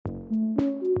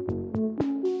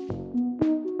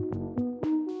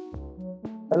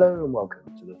Hello and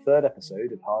welcome to the third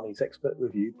episode of Harney's Expert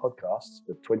Review podcasts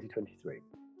for 2023.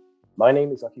 My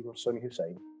name is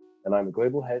Corsoni-Husain and I'm the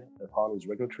Global Head of Harney's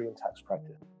Regulatory and Tax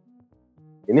Practice.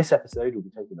 In this episode, we'll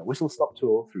be taking a whistle-stop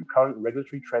tour through current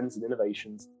regulatory trends and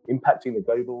innovations impacting the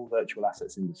global virtual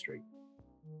assets industry.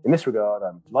 In this regard,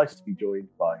 I'm delighted to be joined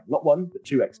by not one, but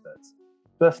two experts.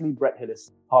 Firstly, Brett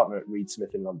Hillis, partner at Reed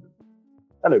Smith in London.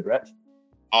 Hello, Brett.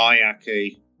 Hi,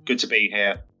 Aki. Good to be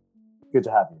here. Good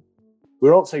to have you.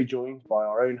 We're also joined by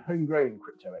our own homegrown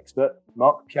crypto expert,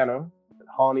 Marc Piano, at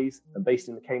Harney's and based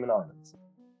in the Cayman Islands.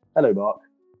 Hello, Marc.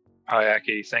 Hi,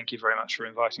 Aki. Thank you very much for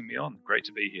inviting me on. Great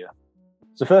to be here.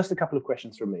 So first, a couple of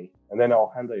questions from me, and then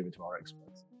I'll hand over to our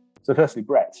experts. So firstly,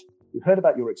 Brett, we've heard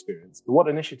about your experience, but what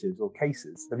initiatives or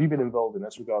cases have you been involved in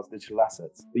as regards digital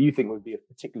assets that you think would be of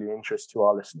particular interest to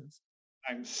our listeners?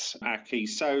 Thanks, Aki.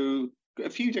 So a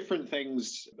few different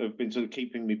things have been sort of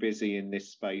keeping me busy in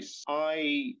this space.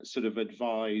 I sort of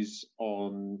advise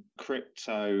on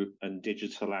crypto and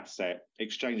digital asset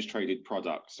exchange traded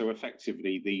products. So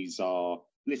effectively, these are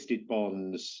listed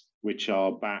bonds which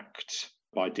are backed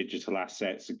by digital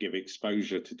assets and give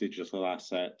exposure to digital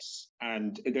assets.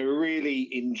 And they're really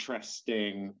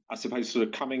interesting, I suppose, sort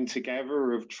of coming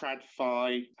together of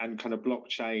TradFi and kind of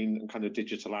blockchain and kind of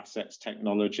digital assets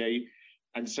technology.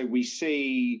 And so we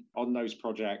see on those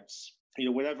projects,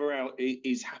 whatever else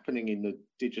is happening in the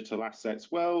digital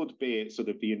assets world, be it sort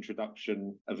of the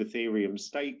introduction of Ethereum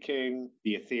staking,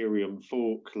 the Ethereum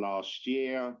fork last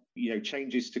year,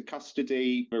 changes to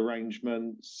custody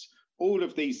arrangements, all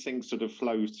of these things sort of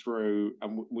flow through,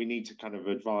 and we need to kind of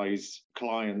advise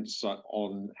clients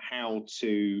on how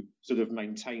to sort of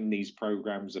maintain these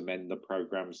programs, amend the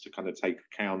programs to kind of take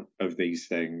account of these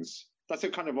things. That's a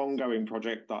kind of ongoing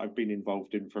project that I've been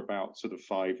involved in for about sort of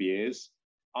 5 years.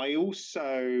 I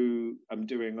also am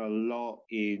doing a lot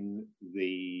in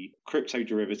the crypto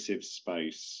derivatives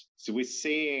space. So we're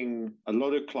seeing a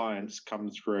lot of clients come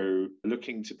through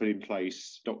looking to put in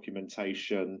place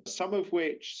documentation, some of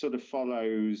which sort of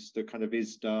follows the kind of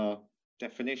ISDA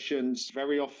definitions.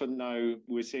 Very often, though,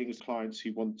 we're seeing clients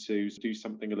who want to do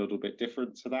something a little bit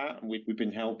different to that, and we've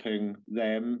been helping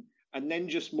them. And then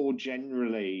just more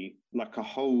generally, like a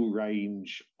whole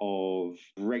range of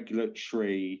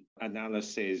regulatory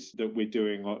analysis that we're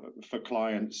doing for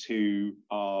clients who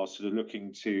are sort of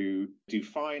looking to do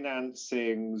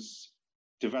financings,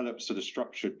 develop sort of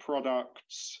structured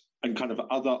products, and kind of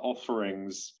other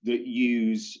offerings that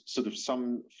use sort of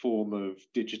some form of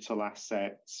digital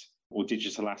assets or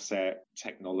digital asset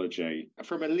technology.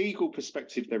 From a legal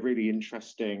perspective, they're really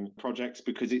interesting projects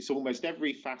because it's almost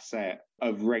every facet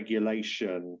of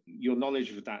regulation. Your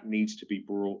knowledge of that needs to be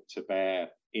brought to bear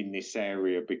in this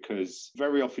area, because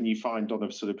very often you find on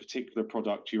a sort of particular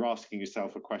product, you're asking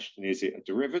yourself a question: is it a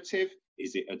derivative?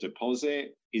 Is it a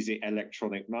deposit? Is it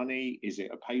electronic money? Is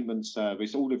it a payment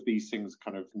service? All of these things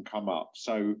kind of can come up.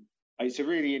 So it's a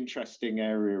really interesting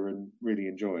area and really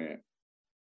enjoy it.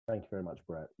 Thank you very much,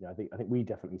 Brett. Yeah, I think we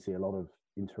definitely see a lot of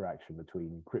interaction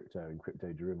between crypto and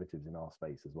crypto derivatives in our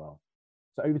space as well.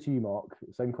 So over to you, Marc.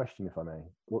 Same question, if I may.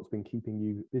 What's been keeping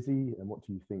you busy, and what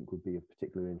do you think would be of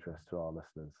particular interest to our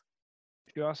listeners?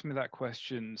 If you asked me that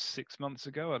question 6 months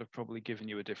ago, I'd have probably given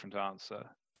you a different answer.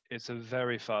 It's a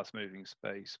very fast-moving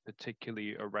space,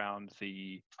 particularly around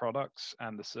the products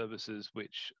and the services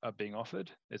which are being offered.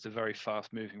 It's a very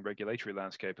fast-moving regulatory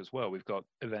landscape as well. We've got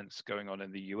events going on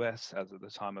in the US as at the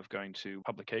time of going to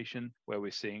publication, where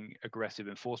we're seeing aggressive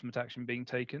enforcement action being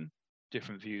taken.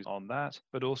 Different views on that,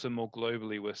 but also more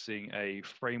globally, we're seeing a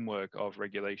framework of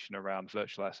regulation around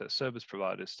virtual asset service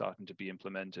providers starting to be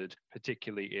implemented,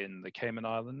 particularly in the Cayman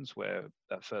Islands, where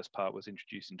that first part was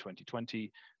introduced in 2020.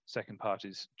 Second part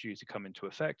is due to come into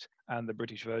effect, and the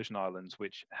British Virgin Islands,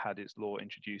 which had its law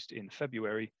introduced in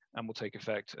February and will take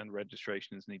effect, and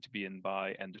registrations need to be in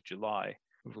by end of July.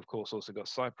 We've, of course, also got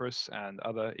Cyprus and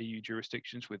other EU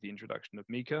jurisdictions with the introduction of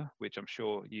MiCA, which I'm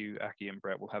sure you, Aki, and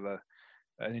Brett will have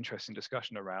an interesting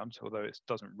discussion around, although it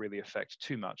doesn't really affect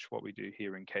too much what we do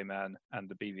here in Cayman and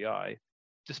the BVI.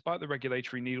 Despite the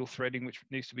regulatory needle threading which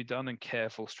needs to be done, and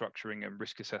careful structuring and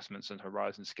risk assessments and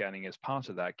horizon scanning as part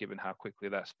of that, given how quickly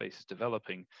that space is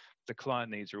developing, the client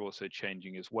needs are also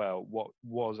changing as well. What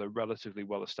was a relatively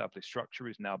well-established structure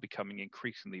is now becoming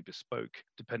increasingly bespoke,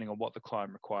 depending on what the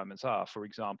client requirements are. For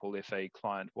example, if a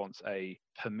client wants a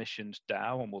permissioned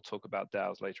DAO, and we'll talk about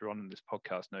DAOs later on in this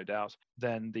podcast, no doubt,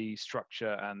 then the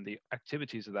structure and the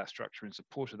activities of that structure in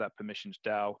support of that permissioned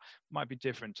DAO might be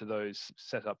different to those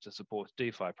set up to support dealer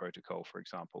DeFi protocol, for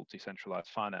example, decentralized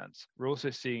finance. We're also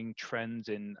seeing trends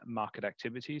in market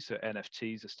activity. So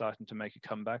NFTs are starting to make a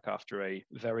comeback after a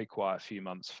very quiet few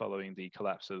months following the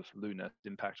collapse of Luna,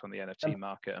 impact on the NFT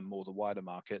market and more the wider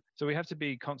market. So we have to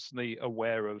be constantly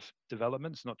aware of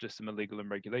developments, not just in the legal and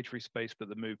regulatory space, but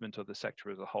the movement of the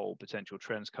sector as a whole, potential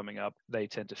trends coming up. They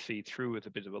tend to feed through with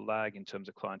a bit of a lag in terms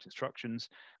of client instructions.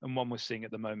 And one we're seeing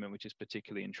at the moment, which is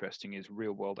particularly interesting, is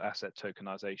real world asset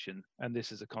tokenization. And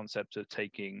this is a concept of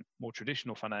taking more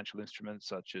traditional financial instruments,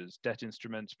 such as debt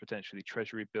instruments, potentially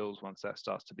treasury bills, once that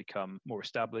starts to become more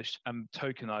established, and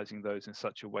tokenizing those in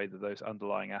such a way that those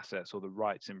underlying assets, or the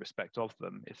rights in respect of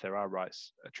them, if there are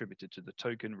rights attributed to the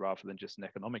token rather than just an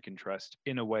economic interest,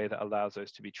 in a way that allows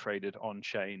those to be traded on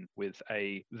chain, with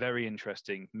a very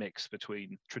interesting mix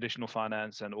between traditional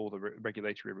finance and all the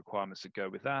regulatory requirements that go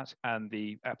with that, and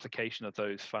the application of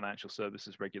those financial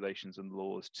services regulations and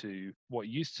laws to what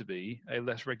used to be a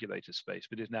less regulated space,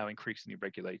 but is now increasingly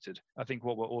regulated. I think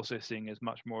what we're also seeing is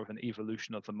much more of an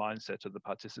evolution of the mindset of the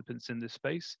participants in this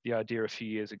space. The idea a few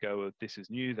years ago of this is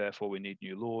new, therefore we need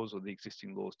new laws, or the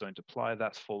existing laws don't apply,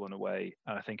 that's fallen away,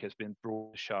 and I think has been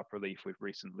brought to sharp relief with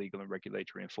recent legal and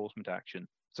regulatory enforcement action.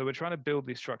 So we're trying to build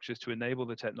these structures to enable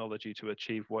the technology to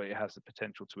achieve what it has the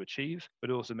potential to achieve,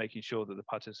 but also making sure that the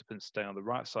participants stay on the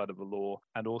right side of the law,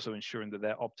 and also ensuring that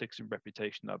their optics and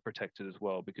reputation are protected as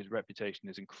well, because reputation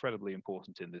is incredibly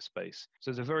important in this space. So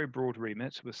it's a very broad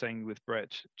remit. We're saying with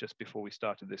Brett just before we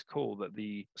started this call that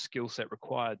the skill set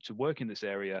required to work in this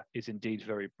area is indeed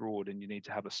very broad, and you need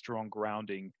to have a strong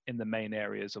grounding in the main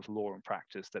areas of law and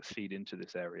practice that feed into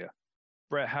this area.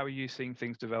 Brett, how are you seeing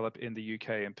things develop in the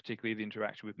UK, and particularly the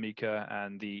interaction with MiCA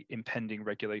and the impending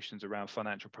regulations around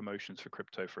financial promotions for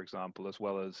crypto, for example, as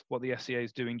well as what the FCA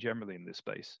is doing generally in this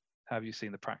space? How have you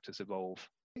seen the practice evolve?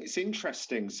 It's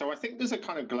interesting. So I think there's a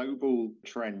kind of global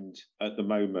trend at the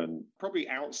moment, probably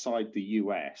outside the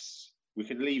US. We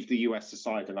can leave the US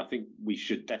aside, and I think we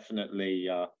should definitely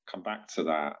come back to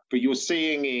that. But you're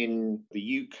seeing in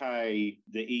the UK,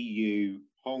 the EU,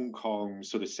 Hong Kong,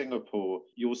 sort of Singapore,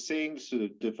 you're seeing sort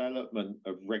of development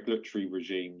of regulatory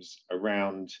regimes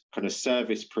around kind of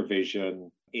service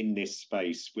provision in this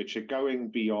space, which are going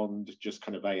beyond just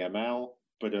kind of AML,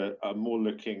 but are more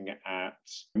looking at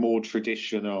more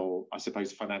traditional, I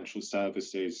suppose, financial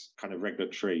services kind of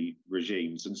regulatory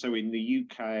regimes. And so in the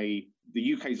UK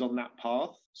is on that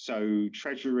path. So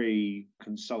Treasury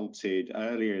consulted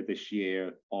earlier this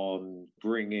year on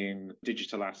bringing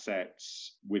digital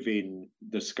assets within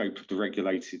the scope of the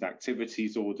regulated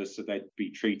activities order, so they'd be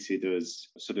treated as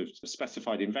sort of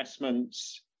specified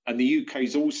investments. And the UK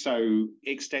is also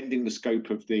extending the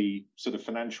scope of the sort of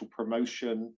financial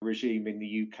promotion regime in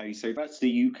the UK. So that's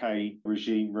the UK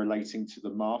regime relating to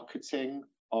the marketing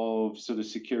of sort of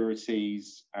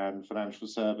securities and financial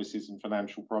services and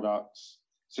financial products.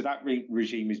 So that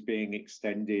regime is being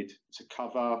extended to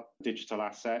cover digital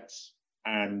assets.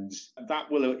 And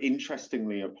that will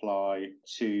interestingly apply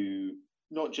to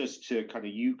not just to kind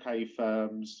of UK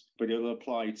firms, but it'll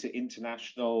apply to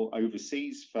international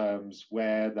overseas firms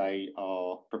where they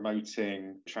are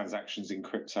promoting transactions in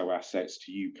crypto assets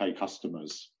to UK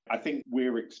customers. I think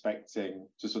we're expecting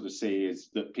to sort of see is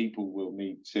that people will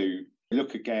need to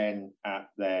look again at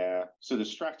their sort of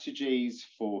strategies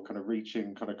for kind of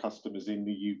reaching kind of customers in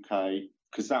the UK,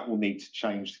 because that will need to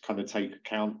change to kind of take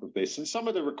account of this. And some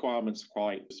of the requirements are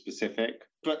quite specific.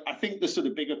 But I think the sort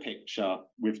of bigger picture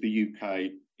with the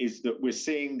UK is that we're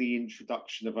seeing the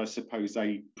introduction of, I suppose,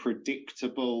 a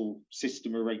predictable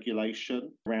system of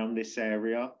regulation around this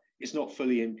area. It's not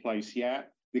fully in place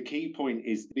yet. The key point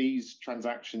is these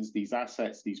transactions, these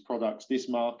assets, these products, this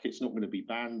market's not going to be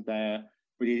banned there,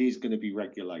 but it is going to be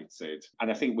regulated.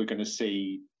 And I think we're going to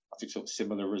see, I think, sort of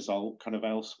similar result kind of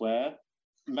elsewhere.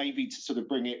 Maybe to sort of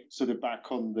bring it sort of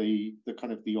back on the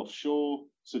kind of the offshore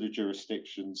sort of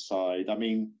jurisdiction side. I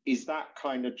mean, is that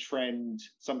kind of trend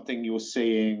something you're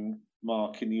seeing,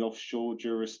 Mark, in the offshore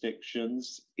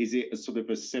jurisdictions? Is it a sort of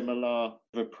a similar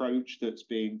approach that's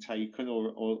being taken,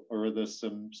 or are there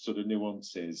some sort of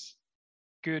nuances?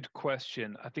 Good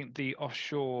question. I think the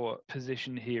offshore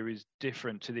position here is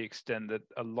different to the extent that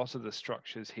a lot of the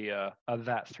structures here are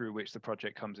that through which the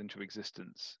project comes into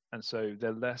existence. And so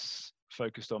they're less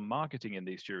focused on marketing in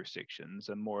these jurisdictions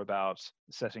and more about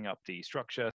setting up the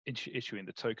structure, issuing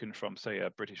the token from, say, a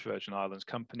British Virgin Islands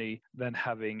company, then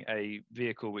having a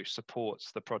vehicle which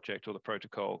supports the project or the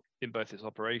protocol in both its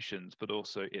operations, but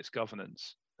also its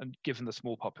governance. And given the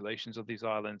small populations of these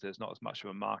islands, there's not as much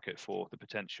of a market for the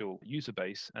potential user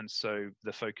base. And so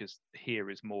the focus here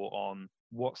is more on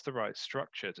what's the right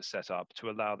structure to set up to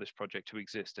allow this project to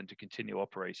exist and to continue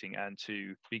operating and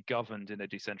to be governed in a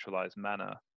decentralized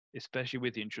manner, especially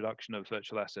with the introduction of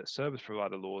virtual asset service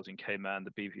provider laws in Cayman,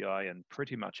 the BVI, and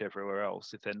pretty much everywhere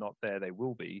else. If they're not there, they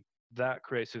will be. That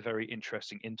creates a very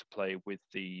interesting interplay with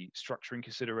the structuring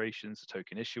considerations, the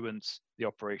token issuance, the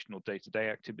operational day-to-day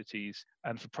activities.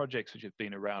 And for projects which have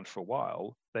been around for a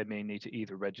while, they may need to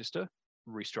either register,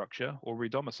 restructure, or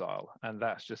redomicile. And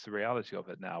that's just the reality of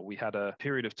it now. We had a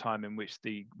period of time in which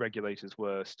the regulators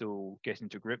were still getting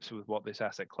to grips with what this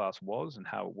asset class was and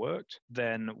how it worked.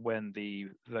 Then when the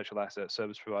virtual asset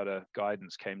service provider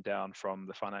guidance came down from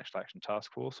the Financial Action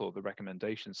Task Force, or the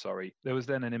recommendation, sorry, there was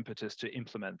then an impetus to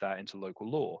implement that into local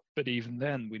law. But even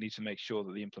then, we need to make sure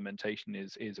that the implementation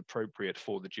is appropriate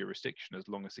for the jurisdiction, as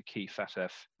long as the key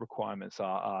FATF requirements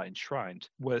are enshrined.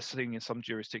 We're seeing in some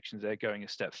jurisdictions they're going a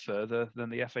step further than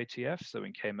the FATF. So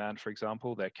in Cayman, for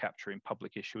example, they're capturing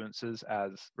public issuances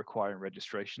as requiring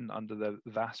registration under the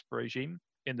VASP regime.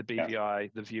 In the BVI,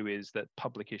 the view is that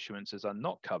public issuances are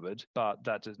not covered, but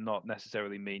that does not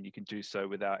necessarily mean you can do so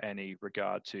without any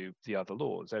regard to the other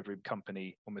laws. Every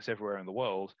company, almost everywhere in the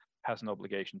world, has an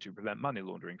obligation to prevent money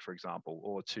laundering, for example,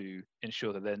 or to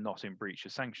ensure that they're not in breach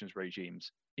of sanctions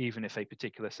regimes. Even if a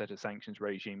particular set of sanctions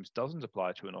regimes doesn't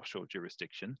apply to an offshore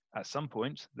jurisdiction, at some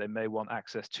point, they may want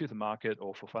access to the market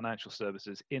or for financial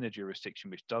services in a jurisdiction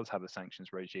which does have a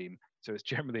sanctions regime. So it's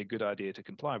generally a good idea to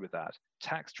comply with that.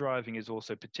 Tax driving is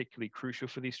also particularly crucial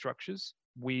for these structures.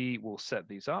 We will set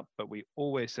these up, but we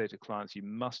always say to clients, you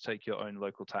must take your own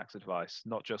local tax advice,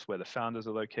 not just where the founders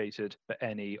are located, but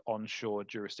any onshore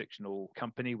jurisdictional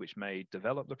company which may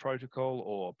develop the protocol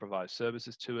or provide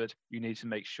services to it. You need to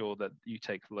make sure that you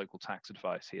take the local tax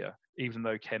advice here. Even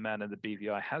though Cayman and the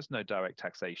BVI has no direct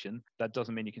taxation, that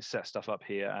doesn't mean you can set stuff up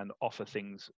here and offer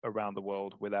things around the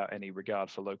world without any regard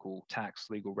for local tax,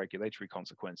 legal, regulatory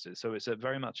consequences. So it's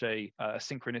very much a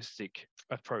synchronistic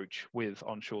approach with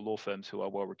onshore law firms who are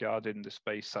well regarded in the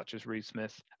space, such as Reed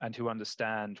Smith, and who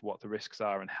understand what the risks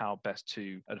are and how best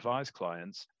to advise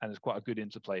clients. And there's quite a good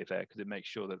interplay there because it makes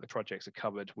sure that the projects are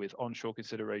covered with onshore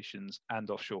considerations and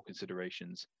offshore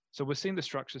considerations. So we're seeing the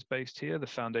structures based here. The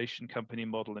foundation company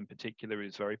model in particular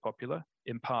is very popular,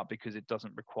 in part because it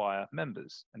doesn't require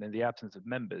members. And in the absence of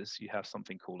members, you have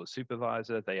something called a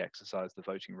supervisor. They exercise the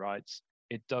voting rights.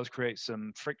 It does create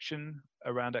some friction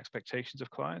around expectations of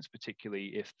clients, particularly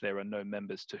if there are no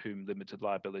members to whom limited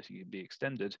liability can be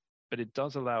extended. But it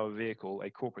does allow a vehicle, a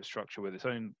corporate structure with its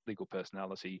own legal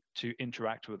personality, to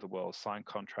interact with the world, sign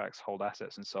contracts, hold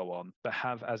assets, and so on, but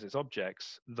have as its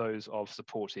objects those of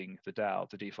supporting the DAO,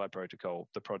 the DeFi protocol,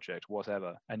 the project,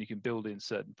 whatever. And you can build in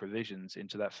certain provisions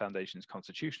into that foundation's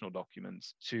constitutional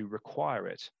documents to require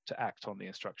it to act on the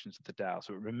instructions of the DAO.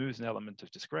 So it removes an element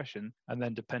of discretion. And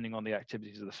then depending on the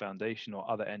activities of the foundation or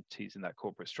other entities in that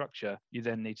corporate structure, you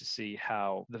then need to see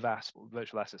how the VASP,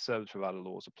 virtual asset service provider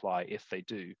laws, apply if they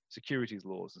do. Securities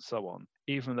laws and so on.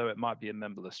 Even though it might be a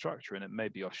memberless structure and it may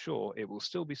be offshore, it will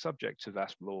still be subject to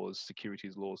VASP laws,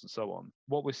 securities laws, and so on.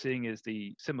 What we're seeing is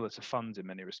similar to funds in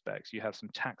many respects. You have some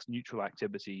tax neutral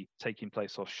activity taking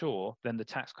place offshore, then the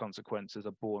tax consequences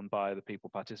are borne by the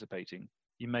people participating.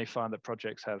 You may find that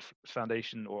projects have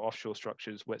foundation or offshore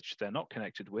structures which they're not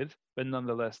connected with, but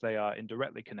nonetheless they are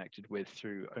indirectly connected with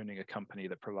through owning a company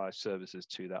that provides services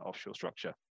to that offshore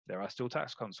structure. There are still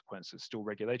tax consequences, still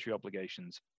regulatory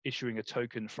obligations. Issuing a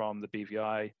token from the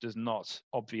BVI does not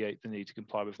obviate the need to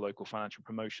comply with local financial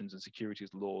promotions and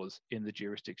securities laws in the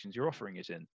jurisdictions you're offering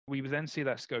it in. We then see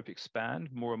that scope expand.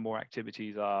 More and more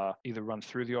activities are either run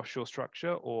through the offshore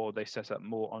structure or they set up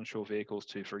more onshore vehicles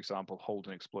to, for example, hold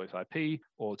and exploit IP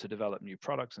or to develop new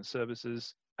products and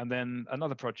services. And then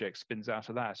another project spins out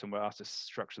of that, and we're asked to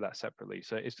structure that separately.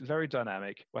 So it's very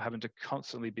dynamic. We're having to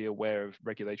constantly be aware of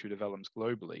regulatory developments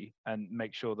globally and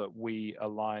make sure that we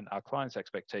align our clients'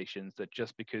 expectations that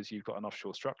just because you've got an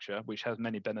offshore structure, which has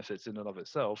many benefits in and of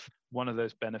itself, one of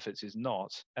those benefits is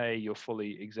not, A, you're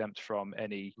fully exempt from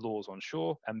any laws on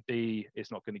shore, and B,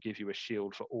 it's not going to give you a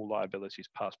shield for all liabilities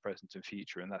past, present, and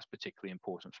future. And that's particularly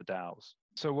important for DAOs.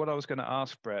 So what I was going to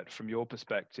ask, Brett, from your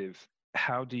perspective,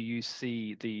 how do you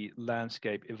see the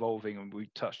landscape evolving? And we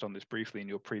touched on this briefly in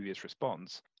your previous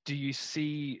response. Do you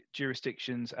see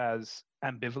jurisdictions as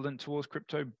ambivalent towards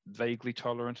crypto, vaguely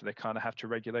tolerant, and they kind of have to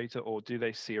regulate it, or do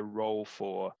they see a role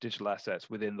for digital assets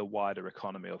within the wider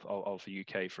economy of the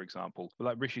UK, for example?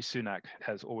 Like Rishi Sunak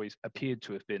has always appeared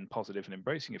to have been positive and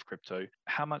embracing of crypto.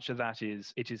 How much of that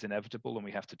is it is inevitable and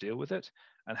we have to deal with it,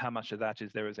 and how much of that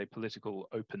is there is a political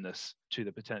openness to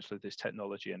the potential of this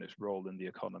technology and its role in the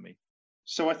economy?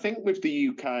 So I think with the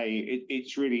UK,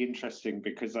 it's really interesting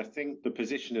because I think the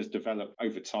position has developed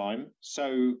over time.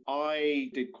 So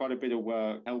I did quite a bit of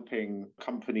work helping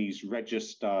companies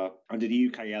register under the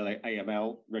UK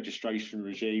AML registration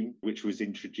regime, which was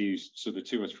introduced sort of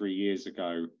 2 or 3 years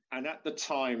ago. And at the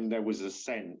time, there was a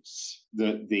sense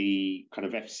that the kind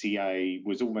of FCA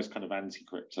was almost kind of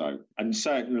anti-crypto. And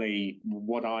certainly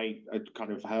what I had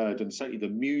kind of heard, and certainly the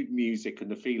mood music and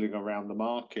the feeling around the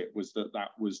market was that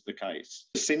that was the case.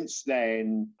 Since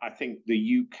then, I think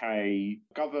the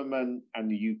UK government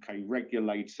and the UK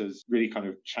regulators really kind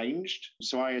of changed.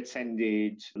 So I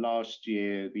attended last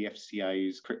year the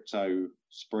FCA's crypto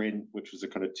sprint, which was a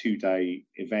kind of 2-day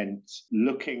event,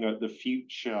 looking at the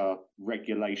future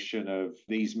regulation of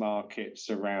these markets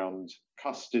around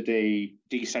custody,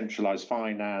 decentralized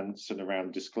finance, and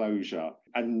around disclosure.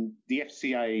 And the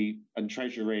FCA and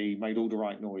Treasury made all the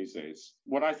right noises.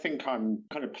 What I think I'm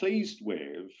kind of pleased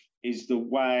with is the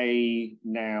way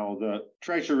now that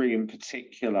Treasury in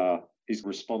particular is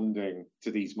responding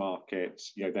to these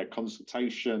markets. You know, their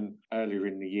consultation earlier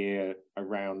in the year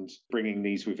around bringing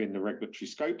these within the regulatory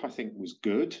scope, I think was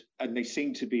good. And they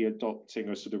seem to be adopting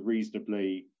a sort of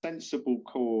reasonably sensible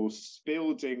course,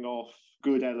 building off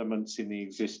good elements in the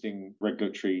existing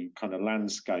regulatory kind of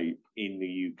landscape in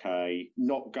the UK,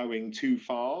 not going too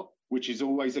far, which is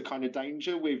always a kind of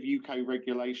danger with UK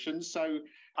regulations. So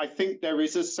I think there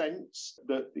is a sense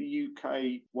that the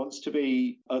UK wants to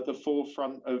be at the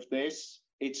forefront of this.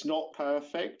 It's not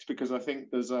perfect because I think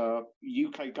there's a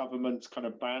UK government's kind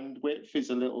of bandwidth is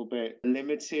a little bit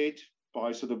limited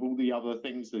by sort of all the other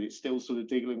things that it's still sort of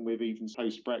dealing with even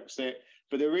post-Brexit.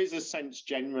 But there is a sense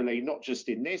generally, not just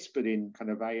in this, but in kind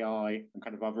of AI and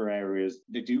kind of other areas,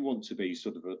 they do want to be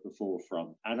sort of at the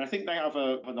forefront. And I think they have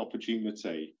an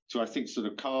opportunity to, I think, sort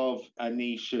of carve a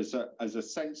niche as a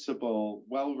sensible,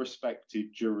 well-respected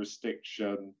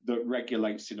jurisdiction that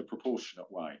regulates in a proportionate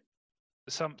way.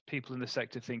 Some people in the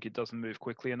sector think it doesn't move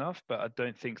quickly enough, but I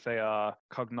don't think they are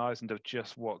cognizant of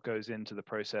just what goes into the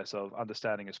process of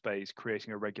understanding a space,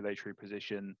 creating a regulatory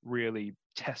position, really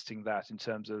testing that in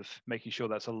terms of making sure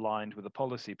that's aligned with a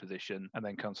policy position, and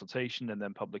then consultation and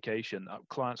then publication.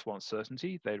 Clients want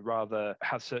certainty. They'd rather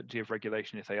have certainty of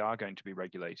regulation if they are going to be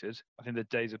regulated. I think the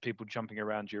days of people jumping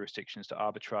around jurisdictions to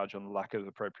arbitrage on the lack of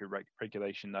appropriate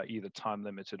regulation are either time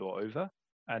limited or over.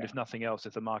 And if nothing else,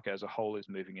 if the market as a whole is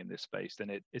moving in this space,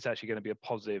 then it's actually going to be a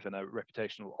positive, and a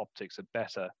reputational optics are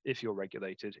better if you're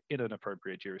regulated in an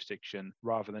appropriate jurisdiction,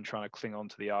 rather than trying to cling on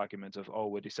to the argument of, oh,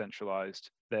 we're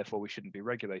decentralized, therefore we shouldn't be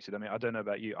regulated. I mean, I don't know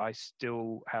about you. I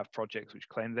still have projects which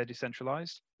claim they're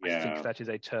decentralized. I think that is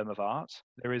a term of art.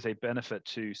 There is a benefit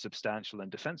to substantial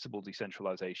and defensible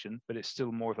decentralization, but it's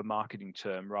still more of a marketing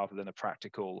term rather than a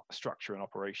practical structure and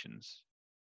operations.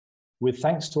 With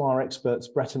thanks to our experts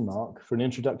Brett and Marc for an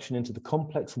introduction into the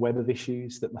complex web of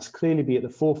issues that must clearly be at the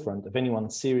forefront of anyone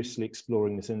seriously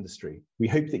exploring this industry. We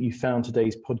hope that you found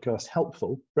today's podcast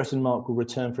helpful. Brett and Marc will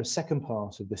return for a second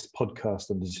part of this podcast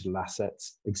on digital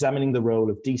assets, examining the role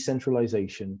of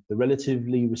decentralization, the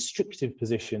relatively restrictive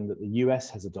position that the US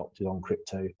has adopted on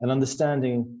crypto, and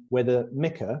understanding whether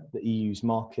MiCA, the EU's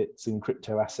markets in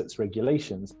crypto assets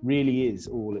regulations, really is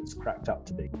all it's cracked up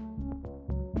to be.